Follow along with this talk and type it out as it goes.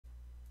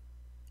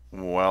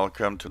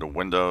Welcome to the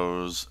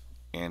Windows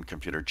and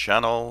Computer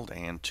channel.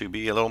 And to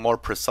be a little more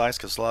precise,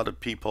 because a lot of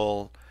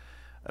people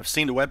have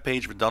seen the web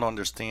page but don't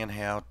understand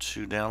how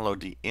to download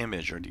the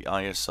image or the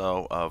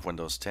ISO of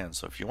Windows 10.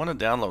 So if you want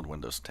to download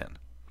Windows 10,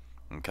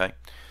 okay,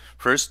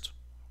 first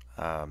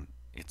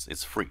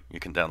it's free. You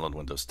can download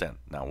Windows 10.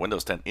 Now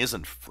Windows 10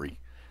 isn't free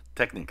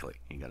technically.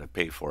 You got to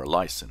pay for a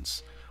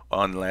license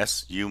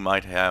unless you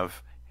might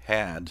have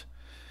had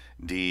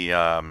the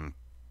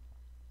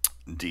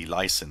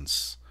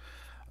license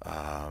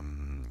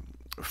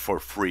for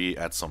free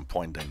at some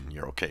point, then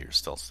you're okay. You're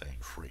still staying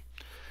free.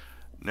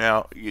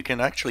 Now you can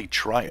actually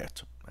try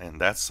it, and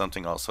that's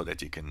something also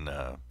that you can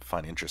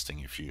find interesting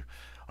if you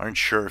aren't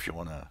sure if you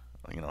want to,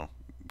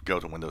 go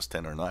to Windows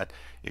 10 or not.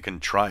 You can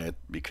try it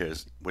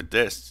because with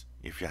this,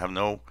 if you have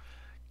no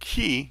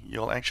key,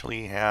 you'll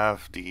actually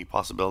have the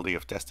possibility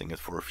of testing it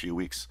for a few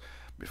weeks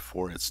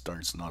before it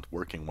starts not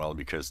working well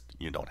because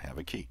you don't have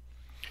a key.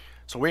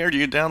 So where do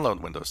you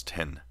download Windows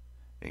 10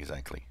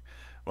 exactly?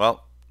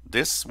 Well,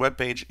 this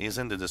webpage is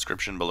in the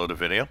description below the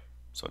video,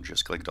 so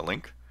just click the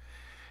link.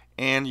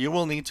 And you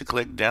will need to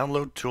click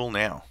Download Tool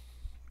Now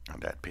on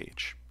that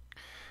page.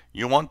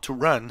 You want to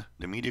run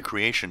the Media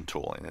Creation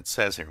Tool, and it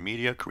says here,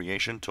 Media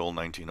Creation Tool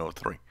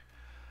 1903.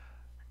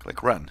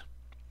 Click Run.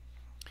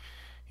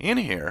 In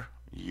here,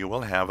 you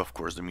will have, of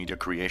course, the Media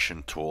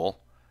Creation Tool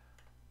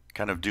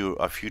kind of do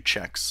a few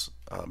checks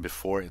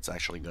before it's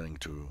actually going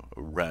to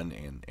run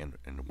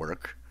and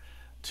work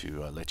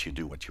to let you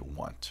do what you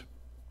want.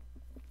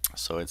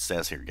 So it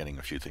says here getting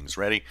a few things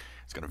ready.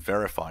 It's going to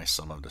verify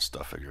some of the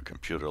stuff of your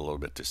computer a little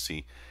bit to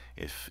see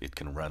if it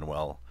can run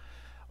well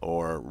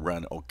or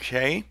run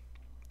okay.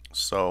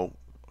 So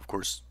of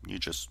course you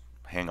just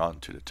hang on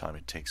to the time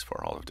it takes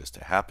for all of this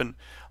to happen.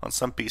 On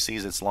some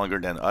PCs it's longer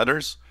than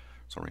others,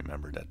 so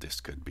remember that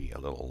this could be a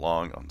little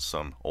long on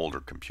some older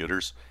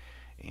computers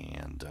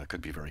and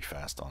could be very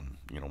fast on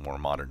more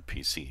modern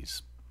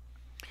PCs.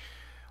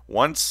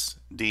 Once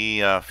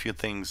the few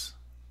things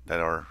that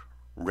are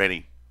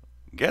ready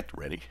get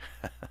ready,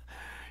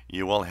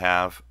 you will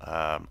have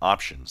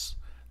options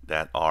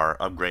that are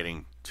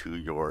upgrading to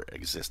your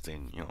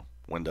existing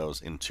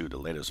Windows into the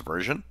latest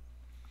version,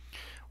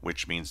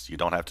 which means you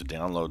don't have to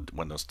download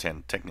Windows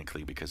 10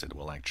 technically because it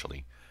will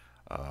actually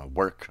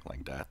work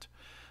like that.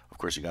 Of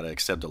course, you got to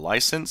accept the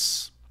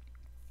license,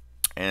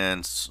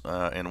 and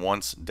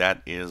once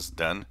that is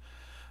done,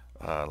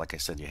 like I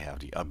said, you have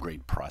the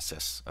upgrade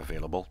process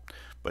available.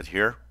 But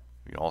here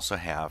you also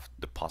have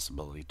the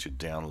possibility to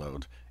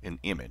download an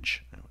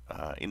image.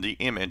 In the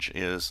image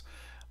is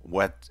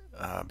what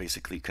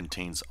basically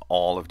contains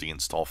all of the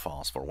install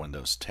files for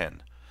Windows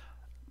 10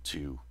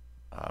 to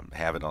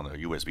have it on a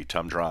USB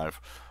thumb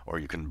drive, or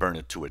you can burn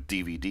it to a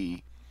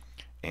DVD,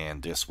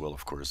 and this will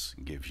of course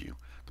give you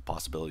the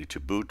possibility to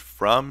boot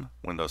from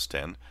Windows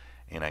 10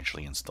 and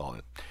actually install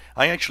it.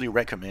 I actually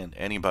recommend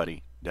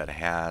anybody that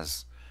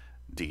has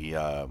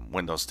the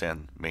Windows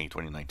 10 May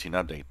 2019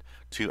 update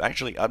to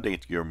actually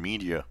update your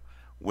media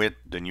with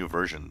the new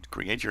version.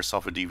 Create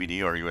yourself a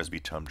DVD or a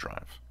USB thumb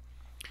drive.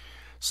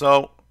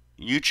 So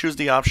you choose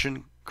the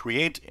option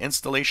Create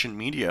Installation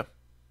Media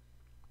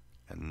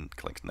and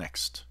click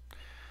Next.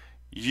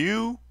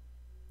 You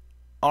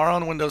are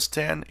on Windows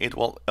 10, it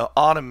will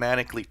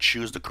automatically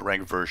choose the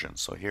correct version.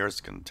 So here it's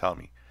going to tell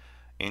me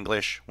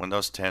English,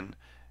 Windows 10,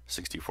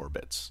 64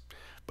 bits.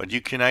 But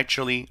you can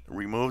actually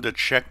remove the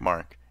check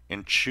mark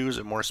and choose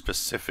a more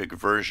specific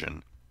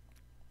version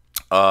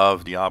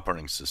of the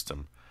operating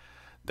system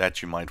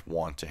that you might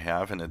want to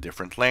have in a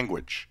different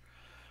language.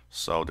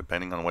 So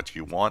depending on what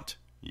you want,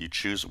 you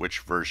choose which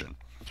version.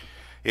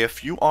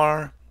 If you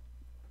are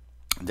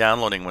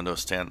downloading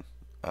Windows 10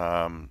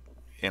 and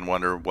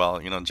wonder, well,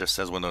 it just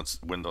says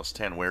Windows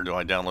 10, where do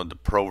I download the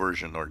Pro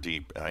version or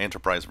the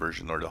Enterprise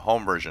version or the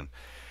Home version?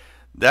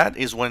 That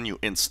is when you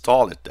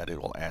install it that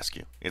it will ask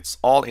you. It's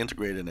all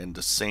integrated in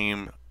the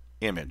same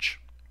image.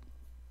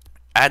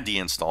 At the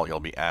install, you'll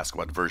be asked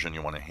what version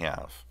you want to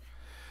have.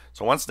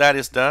 So once that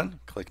is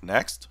done, click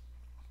Next.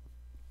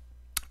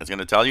 It's going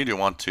to tell you, do you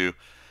want to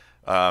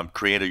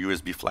create a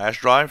USB flash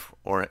drive,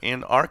 or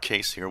in our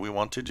case here, we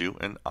want to do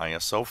an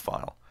ISO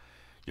file.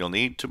 You'll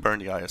need to burn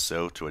the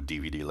ISO to a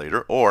DVD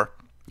later, or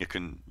you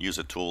can use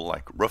a tool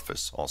like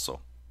Rufus also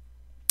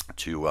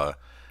to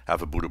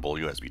have a bootable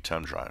USB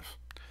thumb drive.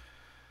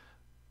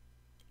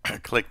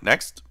 Click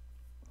Next,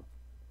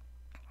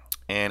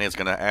 and it's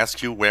going to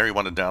ask you where you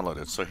want to download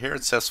it. So here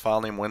it says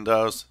file name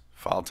Windows,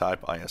 file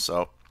type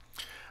ISO.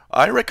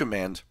 I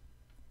recommend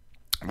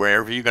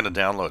wherever you're going to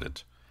download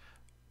it,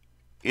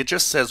 it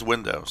just says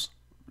Windows.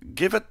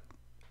 Give it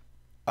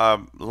a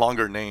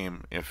longer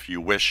name if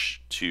you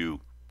wish to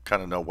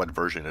kind of know what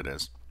version it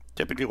is.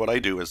 Typically what I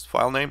do is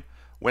file name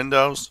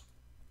Windows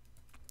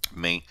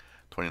May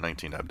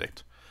 2019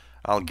 update.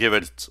 I'll give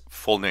it its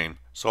full name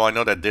so I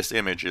know that this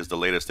image is the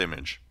latest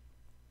image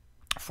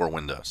for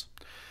Windows,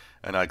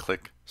 and I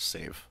click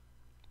Save.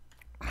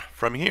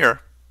 From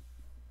here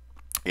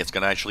it's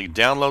going to actually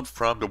download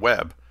from the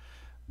web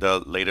the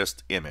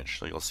latest image,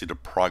 so you'll see the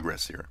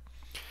progress here.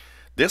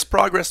 This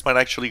progress might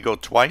actually go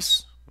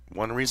twice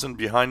One reason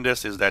behind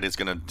this is that it's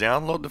going to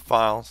download the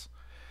files,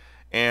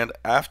 and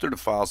after the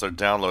files are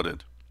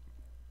downloaded,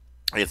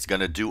 it's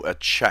going to do a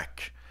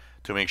check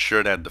to make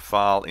sure that the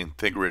file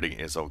integrity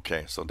is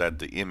okay, so that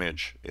the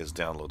image is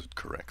downloaded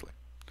correctly.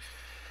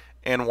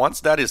 And once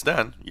that is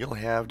done, you'll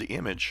have the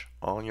image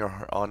on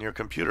your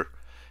computer.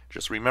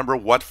 Just remember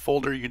what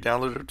folder you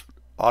downloaded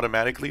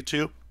automatically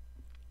to.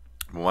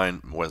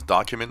 One was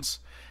documents,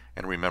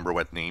 and remember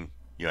what name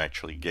you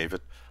actually gave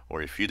it,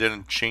 or if you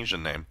didn't change the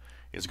name,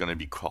 it's going to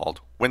be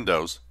called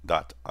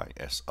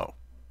windows.iso.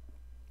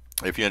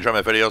 If you enjoy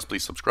my videos,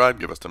 please subscribe,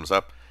 give us thumbs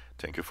up.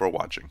 Thank you for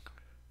watching.